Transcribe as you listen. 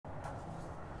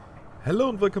Hello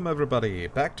and welcome everybody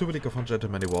back to the League of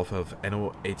Ungentlemanly Warfare of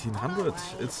Anno 1800.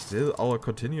 It's still our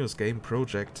continuous game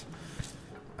project.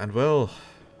 And well,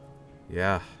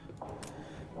 yeah,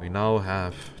 we now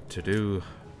have to do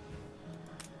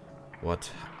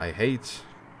what I hate,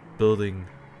 building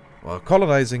or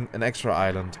colonizing an extra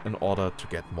island in order to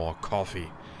get more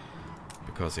coffee.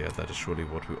 Because yeah, that is surely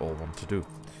what we all want to do.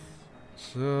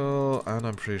 So, and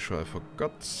I'm pretty sure I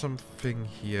forgot something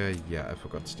here. Yeah, I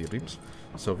forgot steel beams.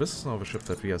 So this is now the ship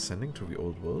that we are sending to the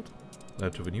old world,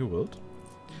 to the new world.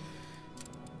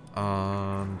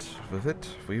 And with it,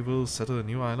 we will settle a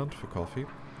new island for coffee.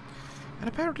 And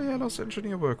apparently I lost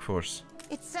engineer workforce.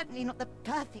 It's certainly not the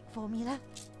perfect formula.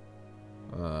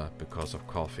 Because of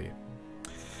coffee.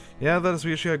 Yeah, that is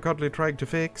the issue I'm currently trying to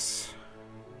fix.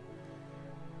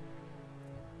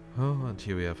 Oh, and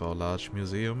here we have our large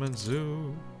museum and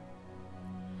zoo.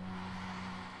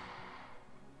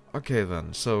 Okay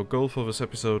then, so goal for this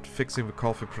episode, fixing the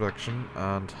coffee production,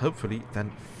 and hopefully then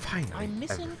finally I'm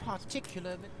missing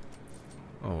particular...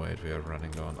 Oh wait, we are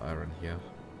running low on iron here.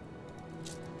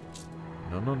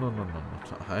 No,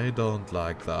 I don't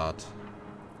like that.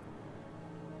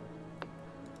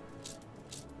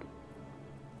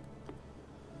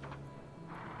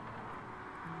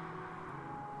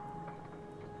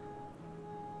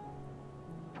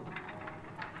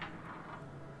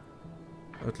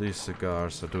 At least the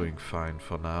guards are doing fine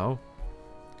for now.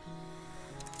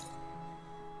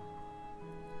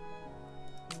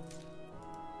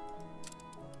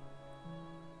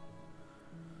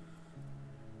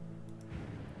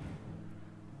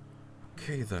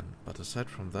 Okay then, but aside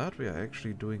from that, we are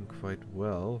actually doing quite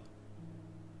well.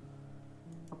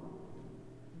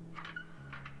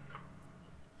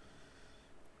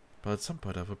 But at some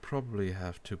point I will probably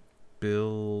have to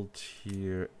build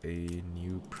here a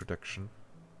new production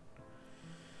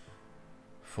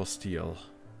for steel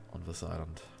on this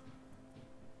island.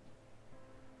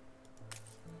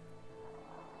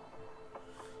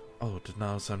 Oh, did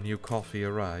now some new coffee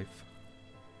arrive?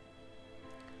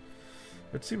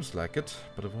 It seems like it,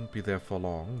 but it won't be there for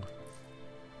long.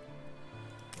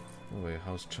 Oh wait,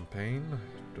 how's champagne?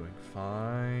 Doing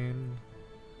fine.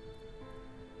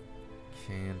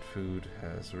 Canned food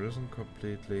has risen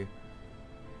completely.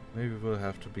 Maybe we'll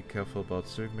have to be careful about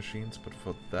sewing machines, but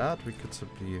for that we could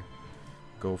simply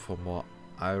go for more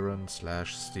iron /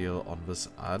 steel on this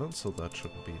island, so that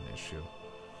shouldn't be an issue.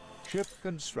 Ship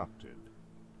constructed.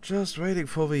 Just waiting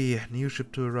for the new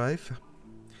ship to arrive,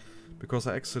 because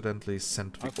I accidentally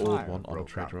sent the old one on a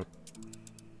trade route.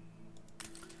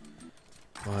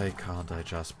 Why can't I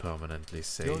just permanently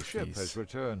save Your ship these? has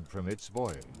returned from its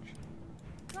voyage.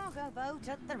 Cargo boat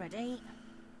at the ready.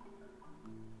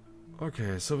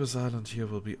 Okay, so this island here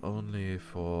will be only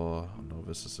for... No,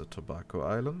 this is a tobacco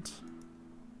island.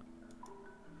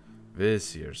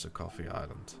 This here's a coffee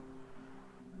island.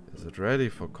 Is it ready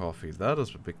for coffee? That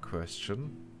is a big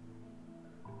question.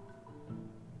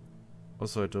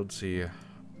 Also, I don't see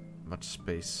much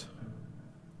space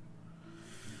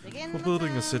for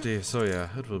building a city, so yeah,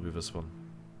 it will be this one.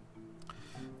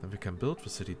 Then we can build the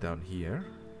city down here.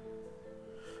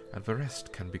 And the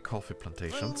rest can be coffee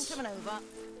plantations.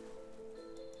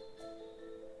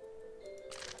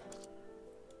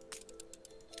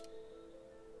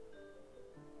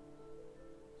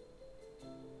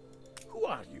 Who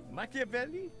are you,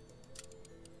 Machiavelli?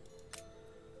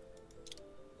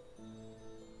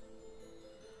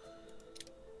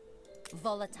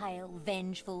 Volatile,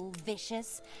 vengeful,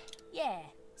 vicious. Yeah,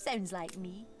 sounds like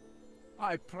me.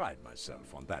 I pride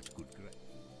myself on that good grace.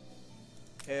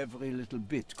 Every little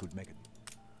bit could make it.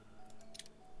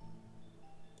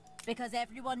 Because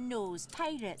everyone knows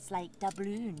pirates like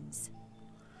doubloons.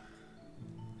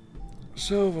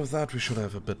 So with that we should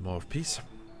have a bit more of peace.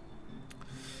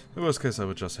 In the worst case I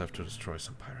would just have to destroy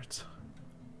some pirates.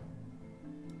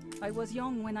 I was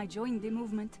young when I joined the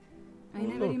movement. I Oh,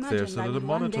 never look, imagined there's a I little would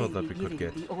one monitor day that be we could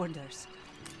giving get. the orders.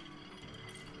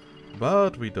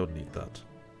 But we don't need that.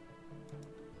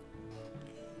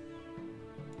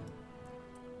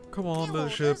 Come on, little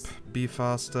ship, be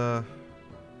faster.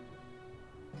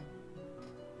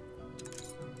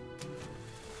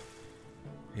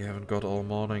 We haven't got all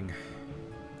morning.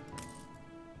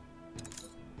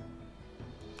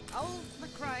 Hold the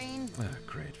crane. Ah,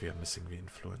 great, we are missing the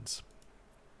influence.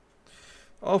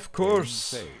 Of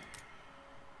course!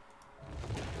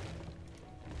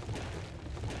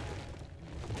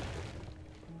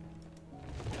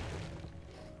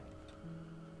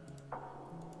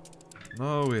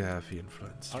 Now we have the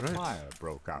influence, A right? fire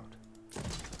broke out.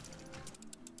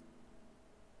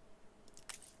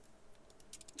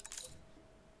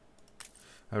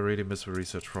 I really miss the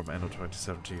research from Anno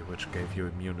 2070, which gave you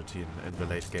immunity in the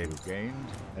late game. You gained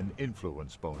an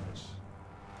influence bonus.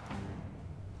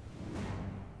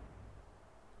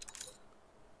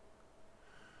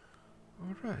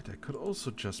 Alright, I could also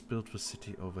just build the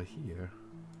city over here.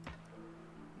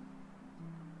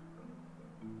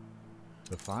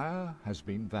 The fire has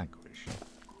been vanquished.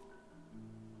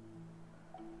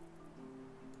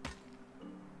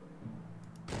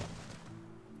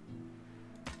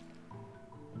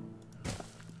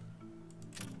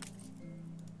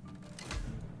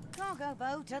 Cargo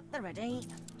boat at the ready.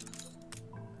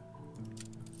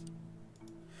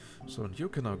 So and you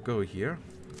can now go here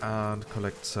and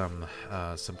collect some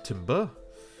timber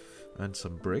and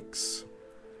some bricks.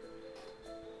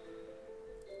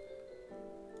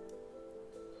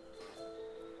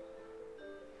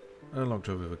 And long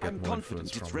term we will get I'm more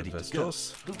confident influence it's from ready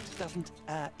investors. to go. Food doesn't,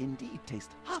 indeed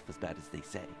taste half as bad as they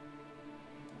say.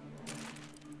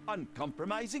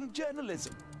 Uncompromising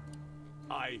journalism.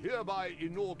 I hereby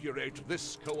inaugurate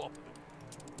this co-op.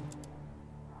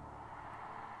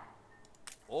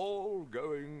 All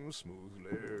going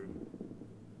smoothly.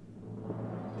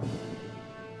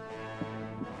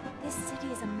 This city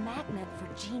is a magnet for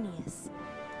genius.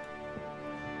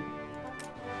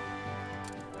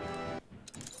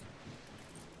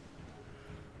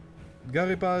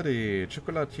 Garibaldi,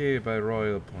 chocolatier by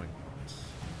Royal Point.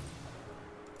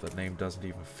 That name doesn't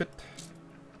even fit.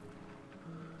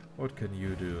 What can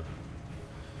you do?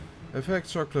 Effect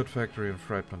chocolate factory and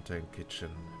fried plantain kitchen.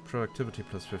 Productivity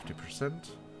plus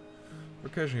 50%.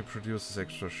 Occasionally produces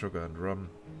extra sugar and rum.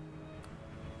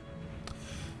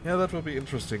 Yeah, that will be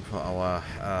interesting for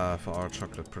our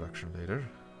chocolate production later.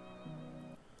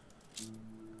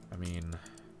 I mean,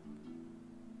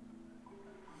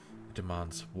 it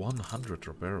demands 100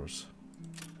 Roberos,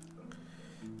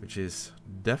 which is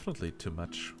definitely too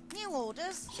much. New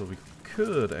orders. So we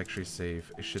could actually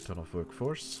save a shit ton of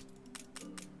workforce.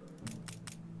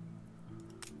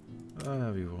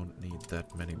 We won't need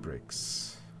that many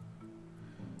bricks.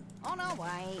 On our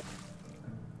way.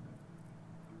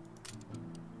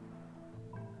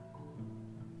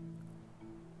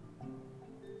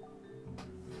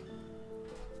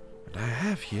 And I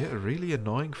have here a really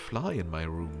annoying fly in my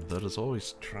room that is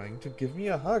always trying to give me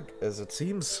a hug, as it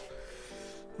seems.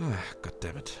 God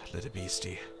damn it, little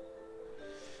beastie.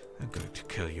 I'm going to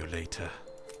kill you later.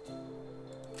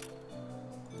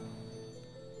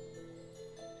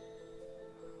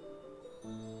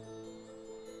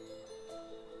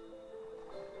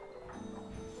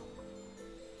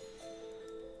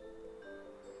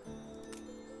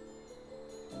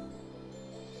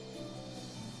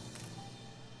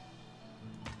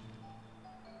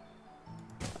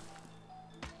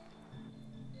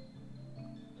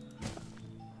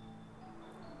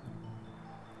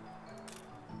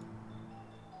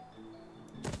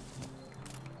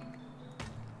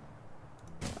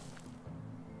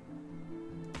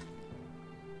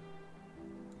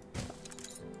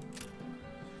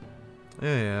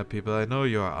 Yeah, people, I know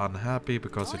you are unhappy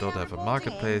because you don't have a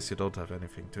marketplace, you don't have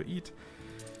anything to eat.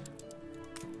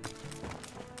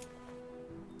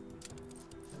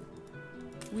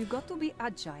 We've got to be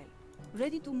agile,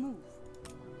 ready to move.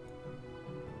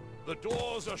 The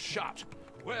doors are shut.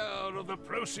 Where are the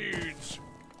proceeds?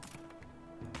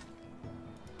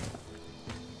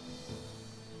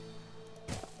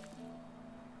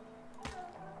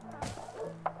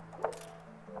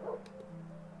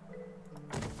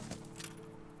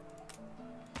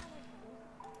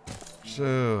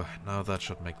 So, now that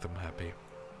should make them happy.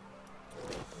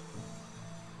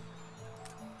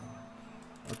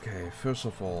 Okay, first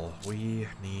of all, we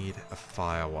need a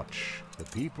fire watch. The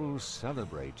people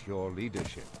celebrate your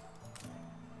leadership.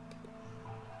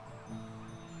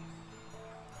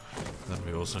 Then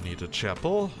we also need a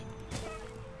chapel.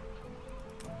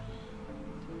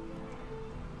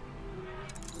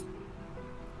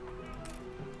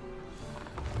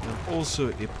 And also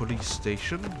a police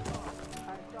station.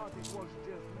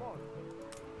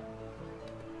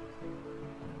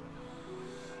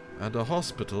 And a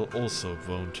hospital also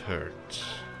won't hurt.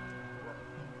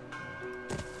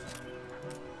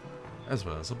 As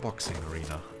well as a boxing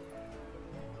arena.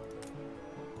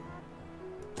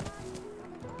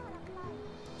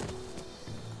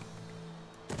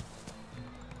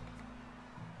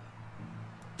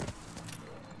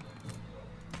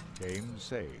 Game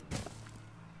saved.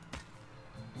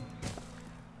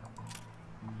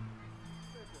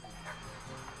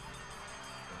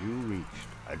 You reached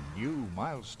a new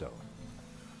milestone.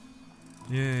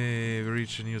 Yay, we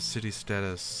reached a new city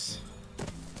status.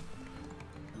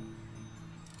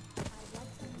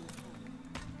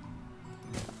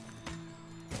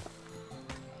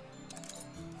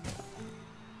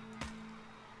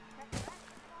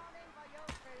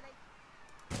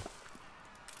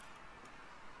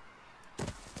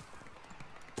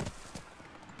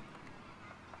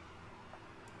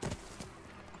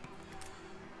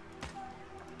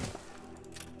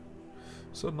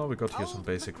 So now we got here some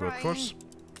basic workforce.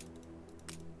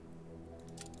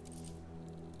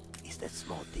 Is there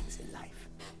small things in life?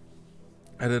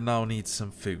 And it now needs some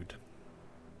food.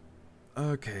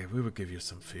 Okay, we will give you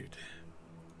some food.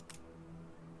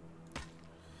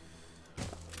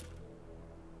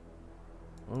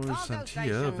 Well, we sent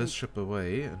here this ship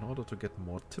away in order to get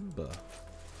more timber.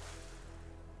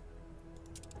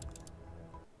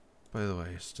 By the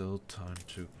way, still time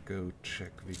to go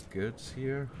check the goods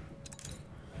here.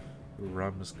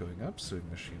 Rum is going up, sewing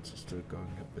machines are still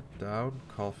going a bit down.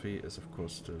 Coffee is of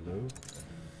course still low.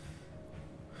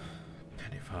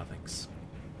 Penny farthings.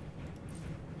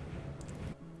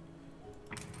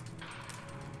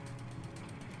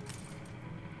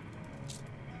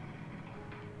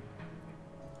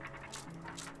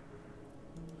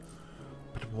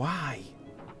 But why?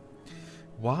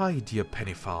 Why, dear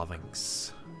penny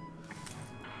farthings?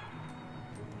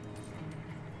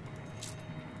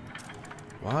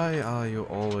 Why are you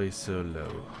always so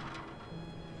low?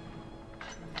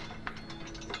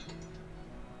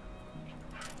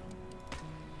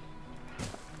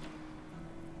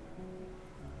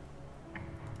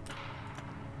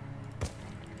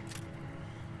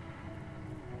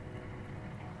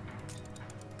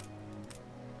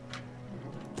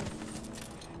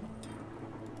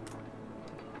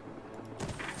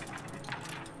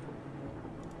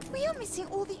 We are missing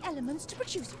all the elements to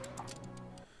produce.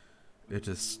 It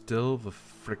is still the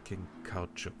freaking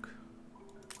caoutchouc.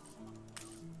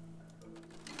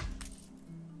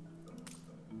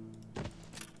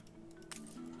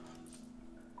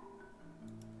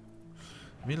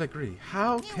 I mean, like, really,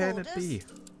 how can it be?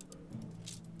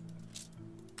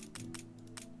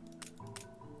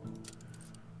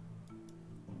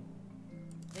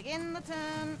 Begin the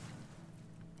turn.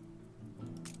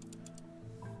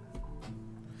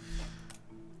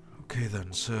 Okay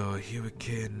then, so here we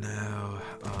can now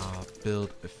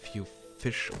build a few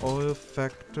fish oil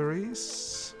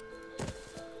factories.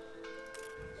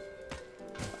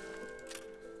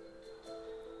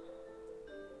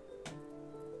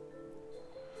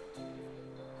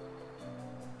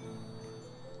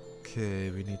 Okay,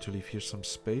 we need to leave here some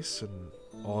space in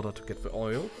order to get the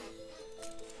oil.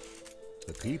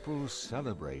 The people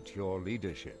celebrate your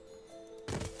leadership.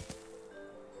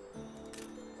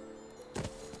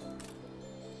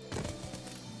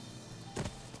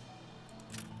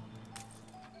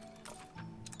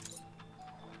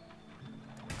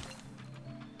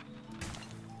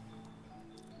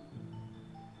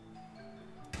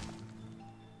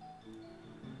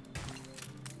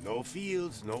 No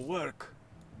fields, no work.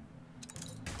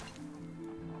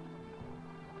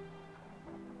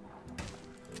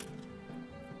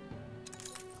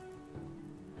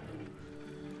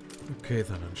 Okay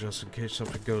then, and just in case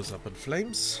something goes up in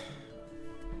flames,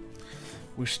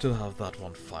 we still have that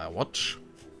one fire watch.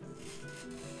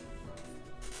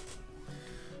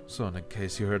 So, and in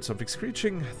case you heard something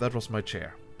screeching, that was my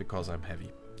chair, because I'm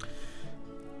heavy.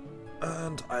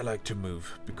 And I like to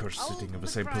move, because sitting in the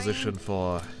same position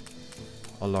for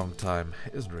a long time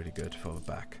isn't really good for the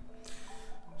back.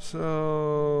 So...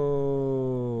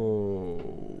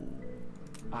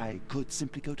 I could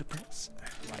simply go to press.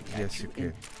 Why can't Yes, you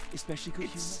can. Especially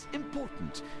because it's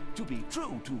important to be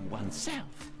true to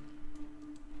oneself.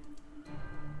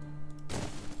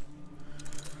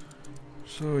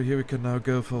 So here we can now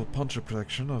go for poncho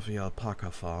protection of the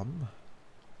alpaca farm.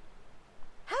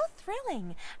 How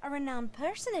thrilling! A renowned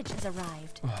personage has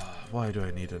arrived. Why do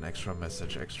I need an extra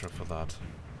message extra for that?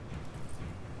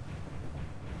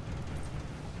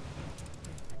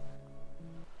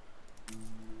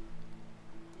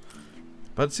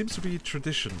 But it seems to be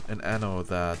tradition in Anno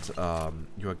that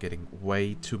you are getting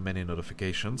way too many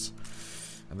notifications.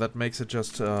 And that makes it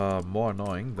just more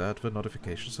annoying that the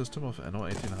notification system of Anno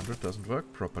 1800 doesn't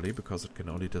work properly because it can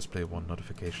only display one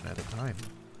notification at a time.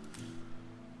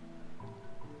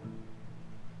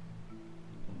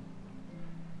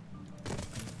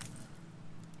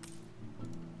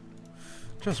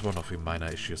 Just one of the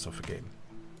minor issues of the game.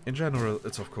 In general,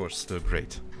 it's of course still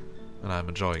great. And I'm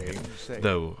enjoying it,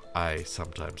 though I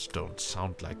sometimes don't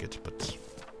sound like it, but...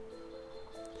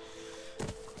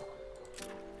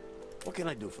 What can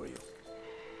I do for you?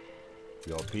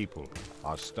 Your people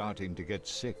are starting to get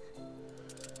sick.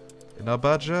 In our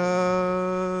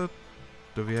budget...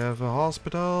 Do we have a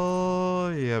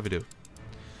hospital? Yeah, we do.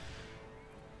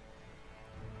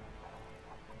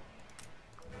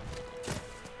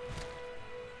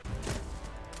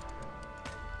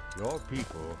 Your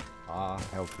people are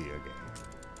healthy again.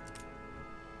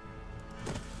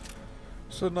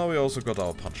 So now we also got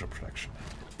our puncher protection.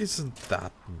 Isn't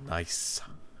that nice?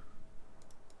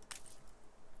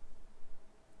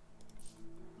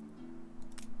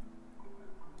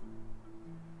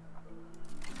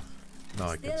 Now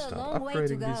I can Still a start long way to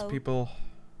upgrading these go. people.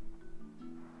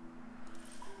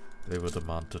 They will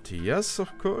demand tortillas,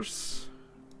 of course.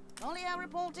 Only are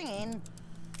reporting in.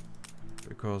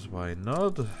 Because why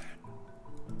not?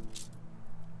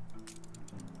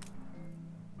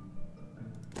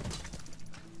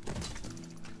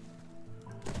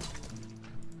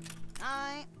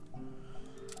 Aye.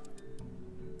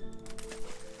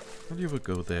 And you will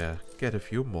go there, get a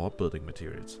few more building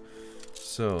materials.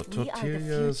 So, We are the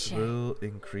tortillas future. will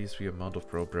increase the amount of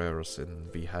probearers in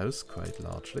the house quite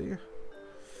largely.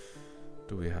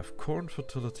 Do we have corn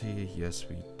fertility? Yes,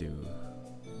 we do.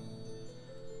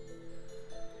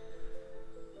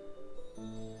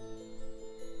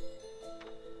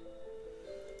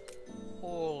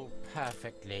 All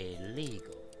perfectly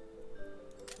legal.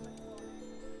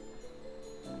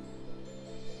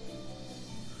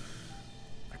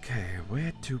 Okay,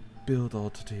 where to build our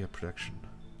tortilla production?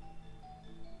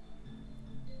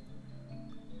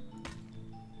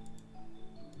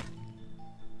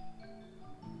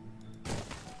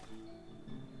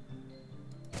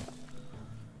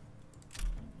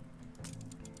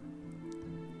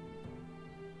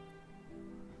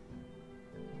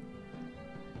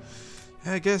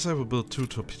 I guess I will build two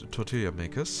tortilla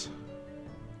makers.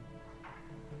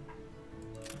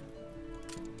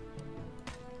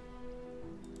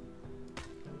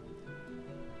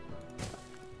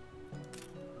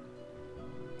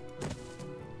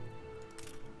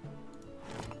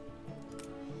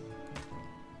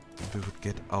 We would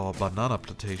get our banana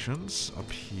plantations up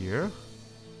here.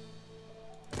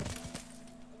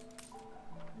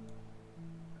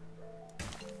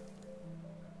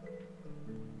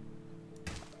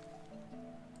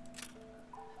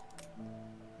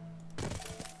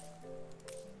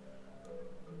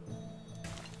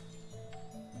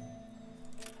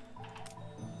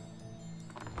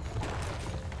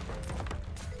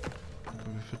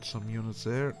 Can we fit some units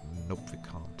there? Nope, we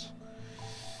can't.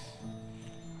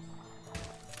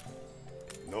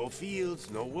 No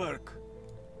fields, no work.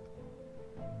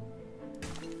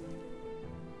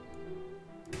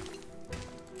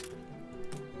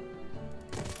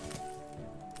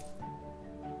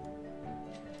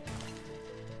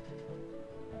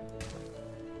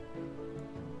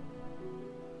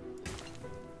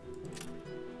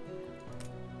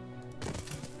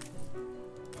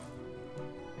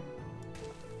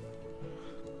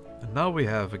 And now we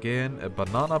have again a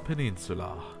banana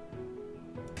peninsula.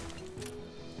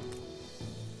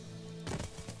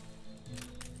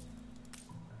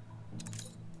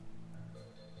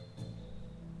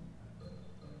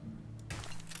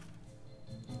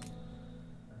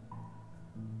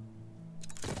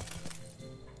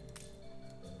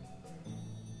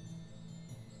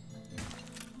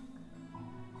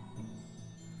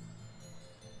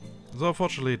 So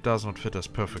unfortunately it does not fit as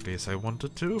perfectly as I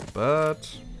wanted to,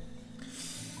 but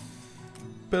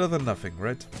better than nothing,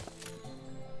 right?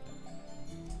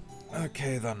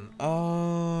 Okay then,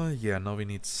 yeah, now we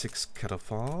need 6 cattle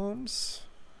farms.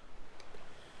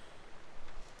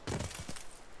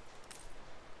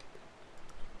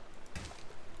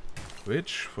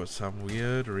 Which, for some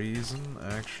weird reason,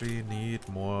 actually need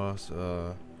more,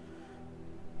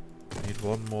 need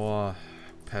one more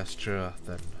pasture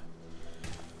than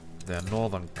their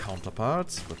northern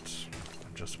counterparts, but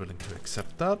I'm just willing to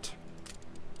accept that.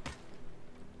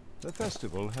 The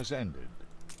festival has ended.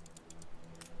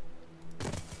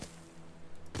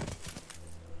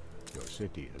 Your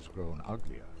city has grown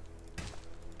uglier.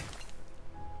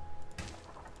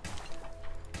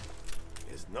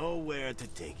 There's nowhere to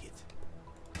take it.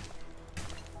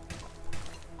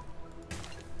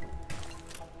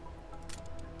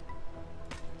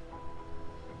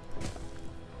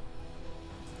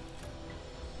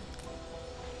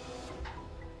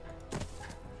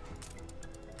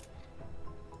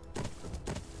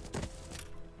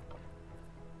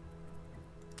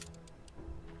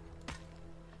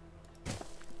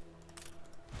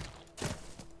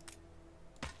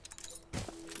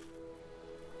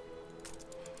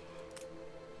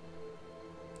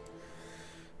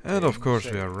 And of course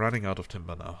we are running out of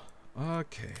timber now.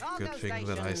 Okay, Cargo good thing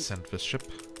that I stations. sent this ship.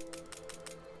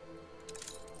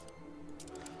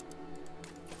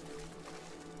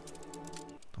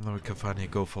 And then we can finally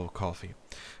go for coffee.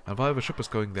 And while the ship is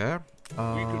going there, We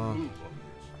can move on this.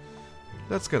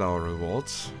 let's get our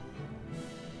rewards.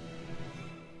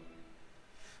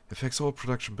 Affects all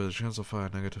production builds, chance of fire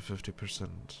negative 50%.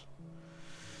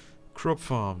 Crop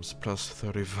farms plus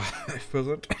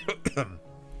 35%.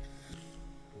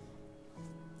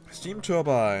 Steam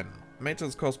turbine.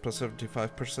 Maintenance cost plus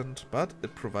 75%, but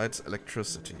it provides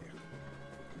electricity.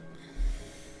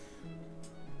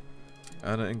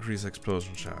 And an increased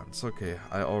explosion chance. Okay,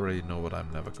 I already know what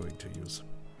I'm never going to use.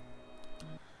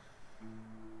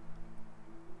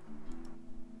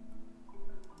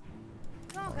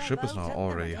 Our ship is now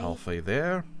already halfway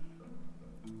there.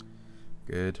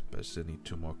 Good, but I still need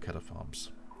 2 more cattle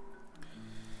farms.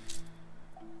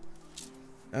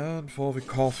 And for the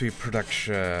coffee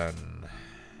production,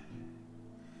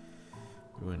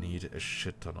 we'll need a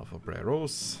shit ton of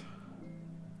obreros.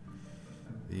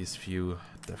 These few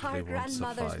definitely Our won't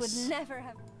grandmothers suffice. would never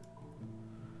have.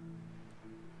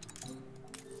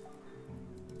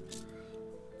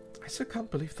 I still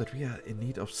can't believe that we are in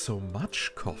need of so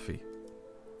much coffee.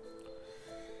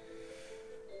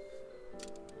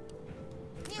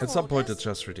 At some point it's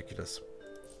just ridiculous.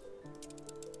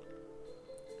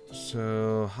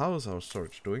 So, how is our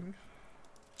storage doing?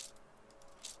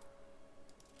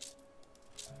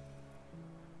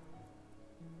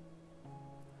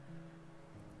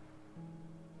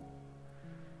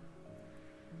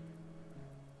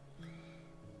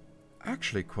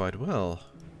 Actually quite well.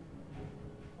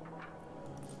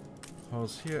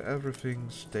 How's here? Everything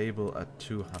stable at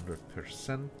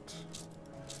 200%.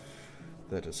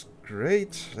 That is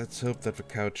great. Let's hope that the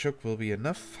caoutchouc will be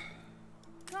enough.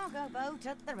 Cargo boat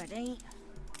at the ready.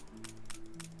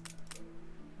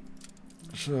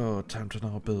 So, time to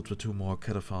now build the 2 more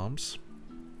cattle farms.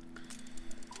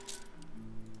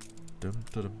 Dum,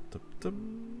 dum, dum,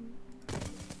 dum.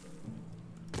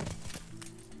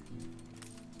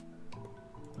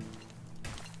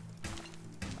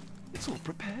 It's all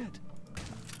prepared.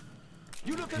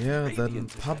 You look at Yeah, then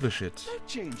radiant. publish it. No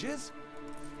changes.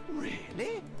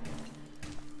 Really?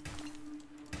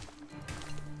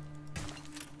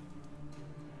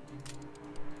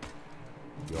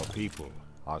 Your people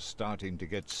are starting to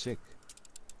get sick.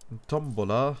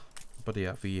 Tombola. But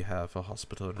yeah, we have a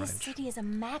hospital in This range. city is a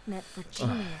magnet for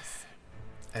genius.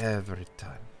 Every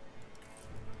time.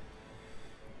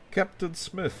 Captain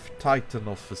Smith, Titan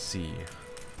of the Sea.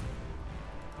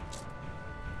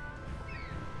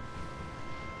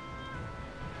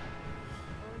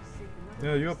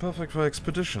 Yeah, you are perfect for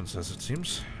expeditions, as it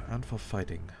seems, and for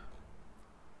fighting.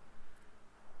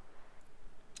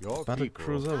 Your But a people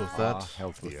cruiser with are that,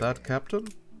 healthier. captain,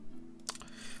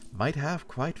 might have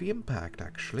quite the impact,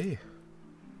 actually.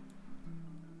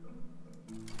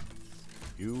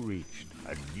 You reached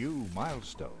a new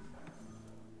milestone.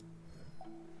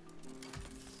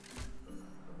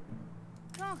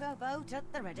 Cargo boat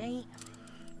at the ready.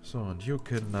 So, and you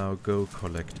can now go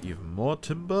collect even more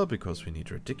timber, because we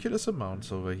need ridiculous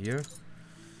amounts over here.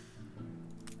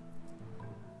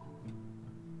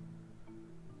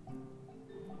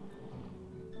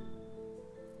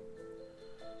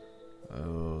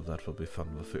 Oh, that will be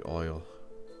fun with the oil.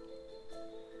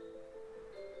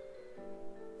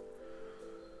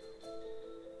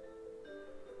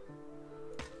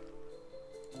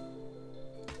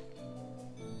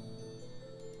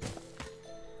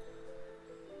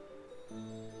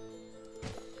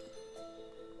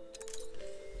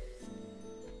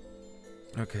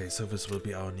 Okay, so this will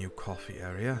be our new coffee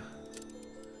area.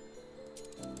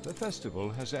 The festival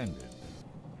has ended.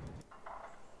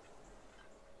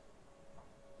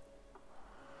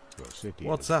 Your city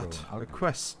What's has that? grown A ugly.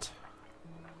 quest.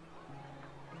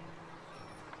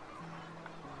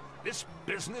 This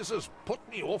business has put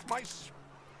me off my...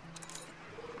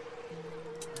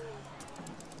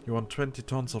 You want 20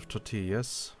 tons of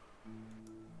tortillas?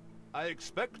 I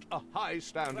expect a high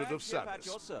standard of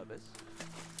service.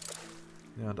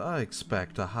 And I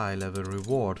expect a high level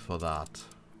reward for that.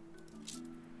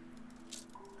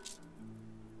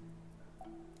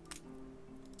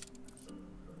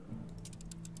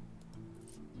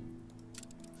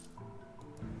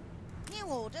 New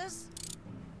orders.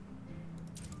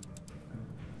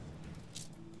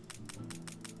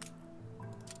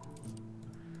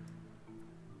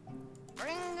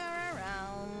 Bring her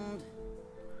around.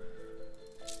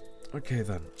 Okay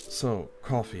then, so,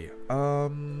 coffee.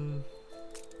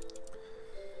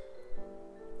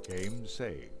 Game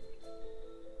saved.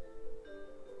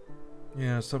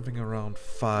 Yeah, something around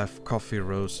 5 coffee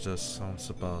roasters sounds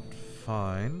about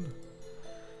fine.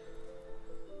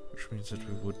 Which means that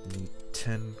we would need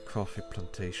 10 coffee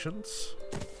plantations.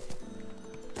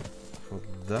 For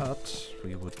that,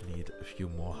 we would need a few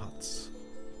more huts.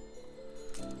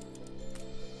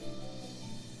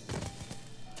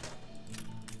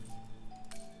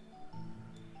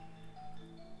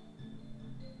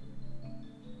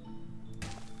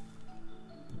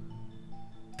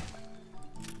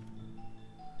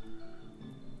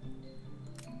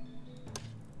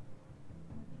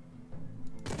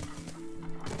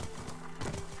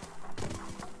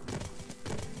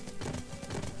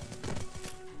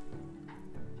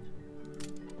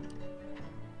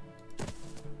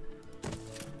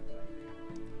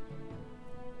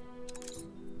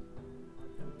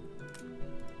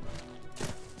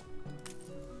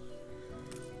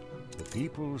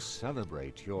 people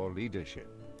celebrate your leadership.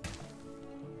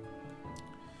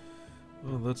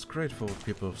 Well, that's great for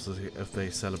people if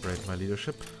they celebrate my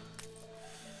leadership.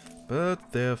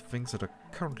 But there are things that are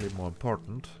currently more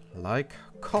important, like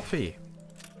coffee.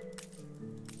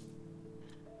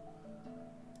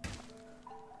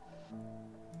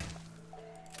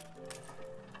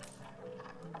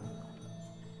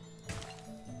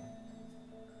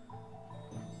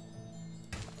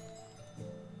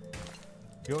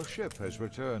 Your ship has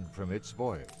returned from its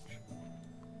voyage.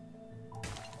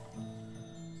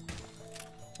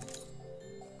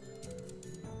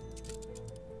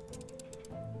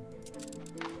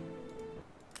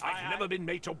 I've never been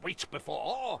made to wait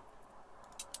before.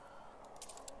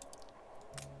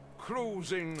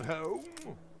 Cruising home?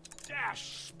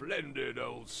 Dash, splendid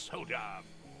old soda.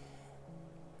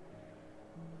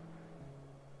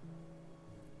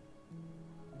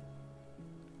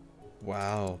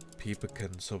 Wow, people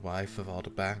can survive without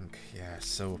a bank. Yeah,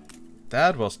 so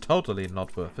that was totally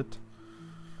not worth it.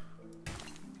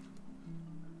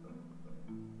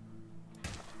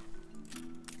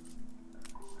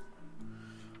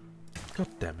 God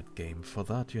damn it, game, for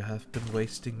that you have been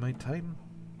wasting my time.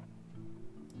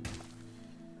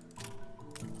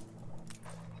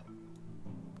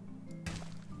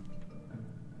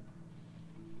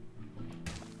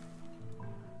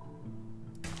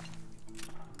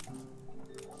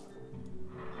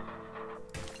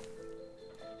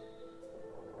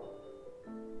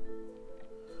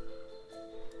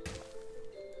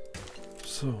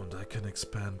 So, and I can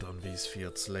expand on these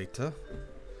fields later.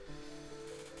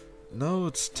 Now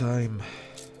it's time.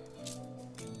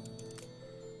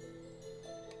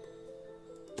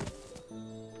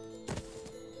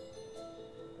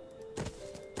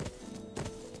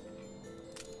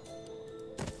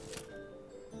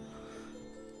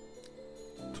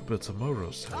 To build some more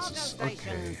roast houses.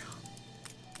 Okay.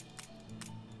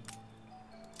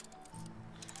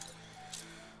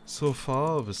 So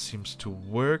far, this seems to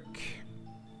work.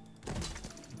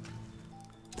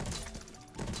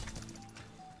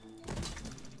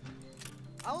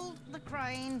 Hold the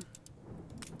crane.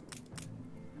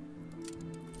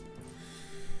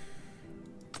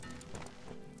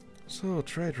 So,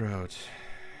 trade route.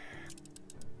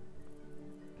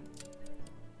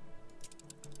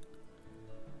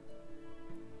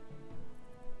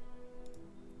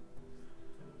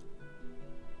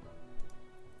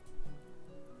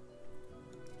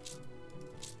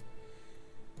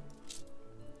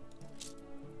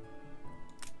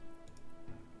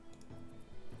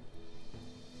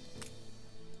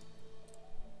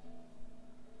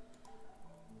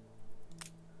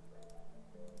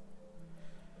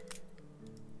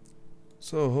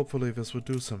 So hopefully this will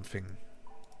do something.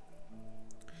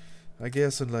 I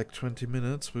guess in like 20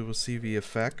 minutes we will see the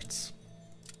effects.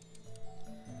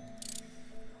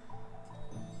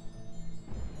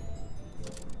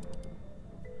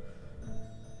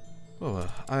 Oh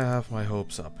well, I have my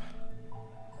hopes up.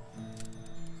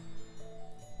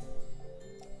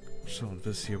 So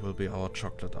this here will be our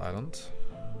chocolate island.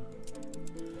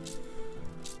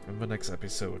 In the next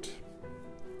episode.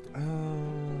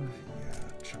 Yeah,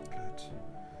 chocolate.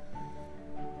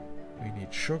 We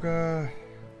need sugar.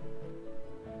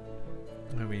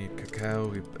 And we need cacao.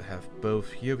 We have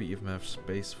both here. We even have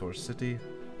space for a city.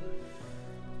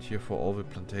 Here for all the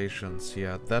plantations.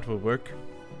 Yeah, that will work.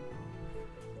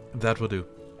 That will do.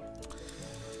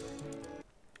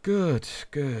 Good,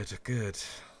 good, good.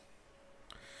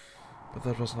 But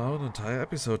that was now an entire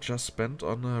episode just spent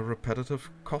on a repetitive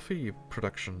coffee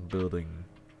production building.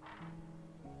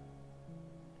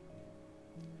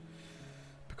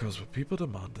 Because what people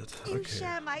demanded. You Okay.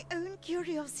 share my own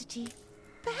curiosity.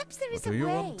 Perhaps there is What a do you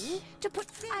way want? to put...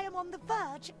 I am on the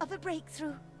verge of a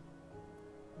breakthrough.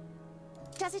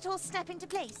 Does it all snap into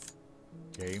place?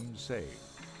 Game saved.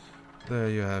 There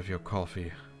you have your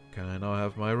coffee. Can I now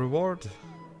have my reward?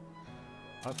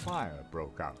 A fire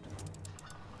broke out.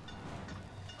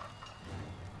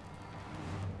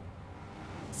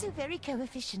 So very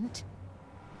coefficient.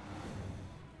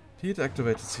 Heat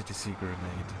activated CTC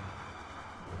grenade.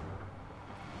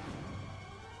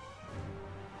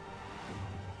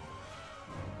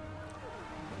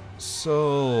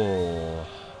 So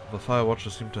the fire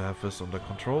watchers seem to have this under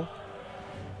control.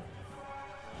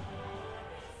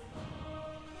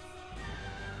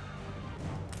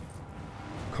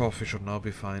 Coffee should now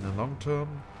be fine in long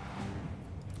term.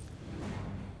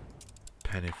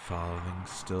 Penny farthings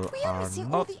still We are are missing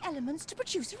all not. the elements to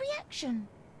produce a reaction.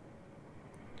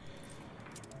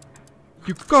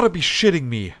 You gotta be shitting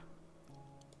me!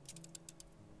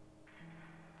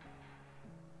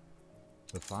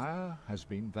 The fire has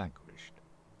been vanquished.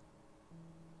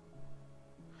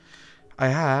 I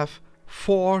have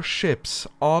 4 ships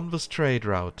on this trade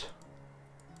route.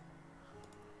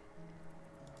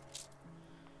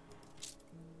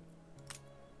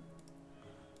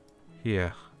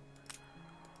 Here.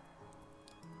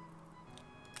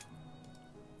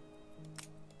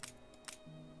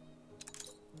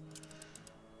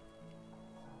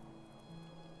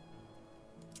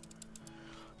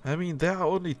 I mean, there are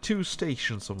only 2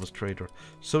 stations on this trade route,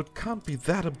 so it can't be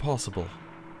that impossible.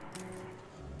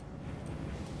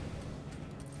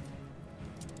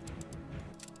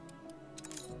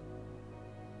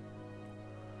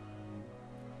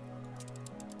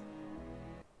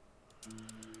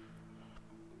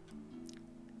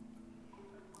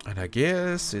 And I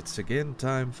guess it's again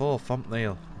time for a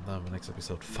thumbnail. Now the next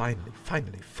episode.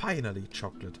 Finally,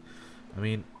 chocolate. I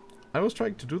mean, I was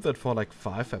trying to do that for like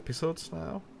 5 episodes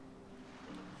now.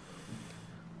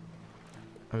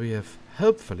 We have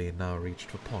hopefully now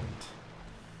reached the point.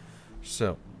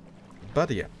 So,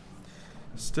 but yeah.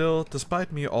 Still,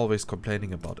 despite me always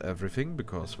complaining about everything,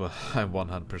 because, well, I'm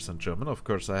 100% German, of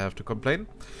course I have to complain.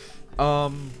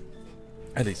 At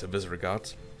least in this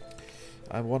regard.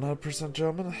 I'm 100%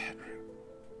 German.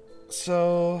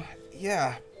 So,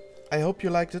 yeah. I hope you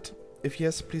liked it. If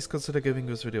yes, please consider giving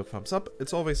this video a thumbs up.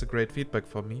 It's always a great feedback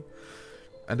for me.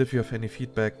 And if you have any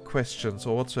feedback, questions,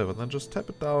 or whatsoever, then just type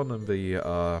it down in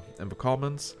the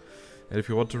comments. And if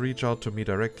you want to reach out to me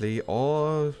directly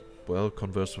or, well,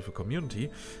 converse with the community,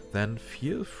 then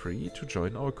feel free to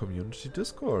join our community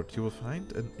Discord. You will find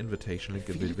an invitation link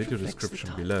in the video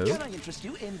description below.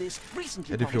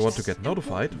 And if you want to get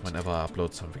notified whenever I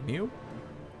upload something new,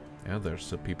 yeah, there's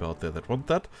still people out there that want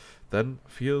that, then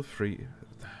feel free.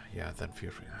 Yeah, then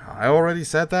feel free. I already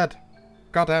said that.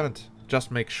 God damn it.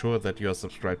 Just make sure that you are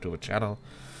subscribed to the channel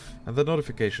and the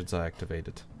notifications are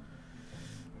activated.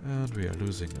 And we are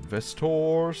losing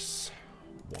investors.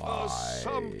 Why?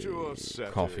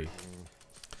 Coffee.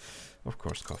 Of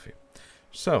course, coffee.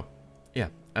 So, yeah.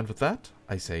 And with that,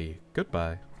 I say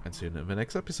goodbye and see you in the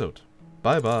next episode.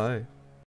 Bye-bye.